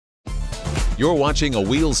You're watching a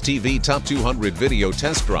Wheels TV Top 200 video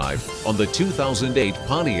test drive on the 2008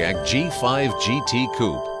 Pontiac G5 GT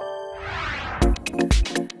Coupe.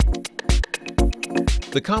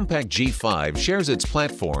 The compact G5 shares its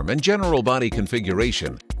platform and general body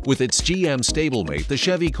configuration with its GM stablemate, the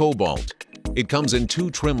Chevy Cobalt. It comes in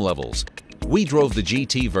two trim levels. We drove the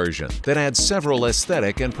GT version that adds several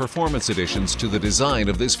aesthetic and performance additions to the design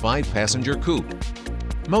of this 5-passenger coupe.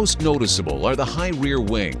 Most noticeable are the high rear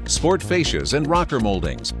wing, sport fascias and rocker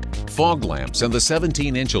moldings, fog lamps, and the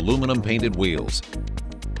 17-inch aluminum painted wheels.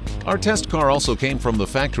 Our test car also came from the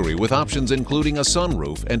factory with options including a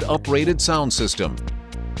sunroof and uprated sound system.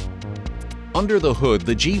 Under the hood,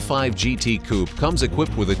 the G5 GT Coupe comes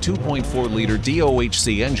equipped with a 2.4-liter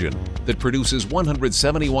DOHC engine that produces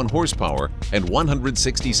 171 horsepower and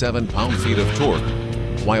 167 pound-feet of torque,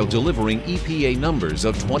 while delivering EPA numbers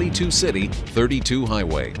of 22 city, 32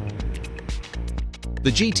 highway.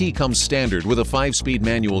 The GT comes standard with a 5-speed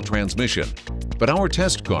manual transmission, but our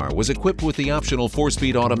test car was equipped with the optional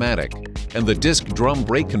 4-speed automatic, and the disc drum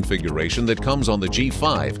brake configuration that comes on the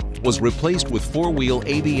G5 was replaced with 4-wheel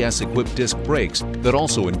ABS-equipped disc brakes that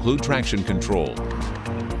also include traction control.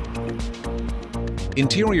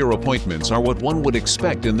 Interior appointments are what one would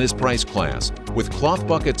expect in this price class, with cloth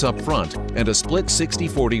buckets up front and a split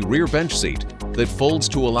 60/40 rear bench seat that folds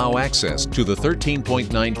to allow access to the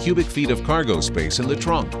 13.9 cubic feet of cargo space in the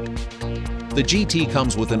trunk. The GT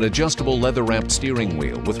comes with an adjustable leather-wrapped steering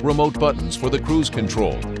wheel with remote buttons for the cruise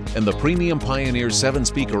control and the premium Pioneer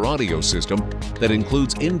 7-speaker audio system that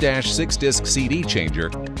includes in-dash 6-disc CD changer,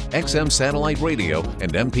 XM satellite radio,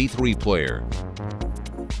 and MP3 player.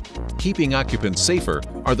 Keeping occupants safer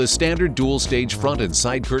are the standard dual-stage front and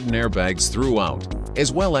side curtain airbags throughout,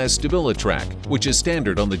 as well as StabiliTrak, which is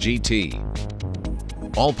standard on the GT.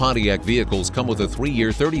 All Pontiac vehicles come with a 3-year,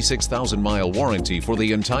 36,000-mile warranty for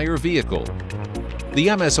the entire vehicle. The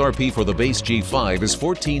MSRP for the base G5 is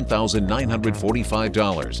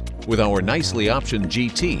 $14,945, with our nicely optioned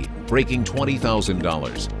GT breaking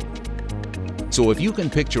 $20,000. So if you can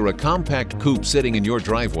picture a compact coupe sitting in your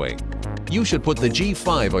driveway, you should put the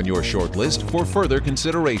G5 on your short list for further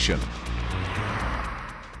consideration.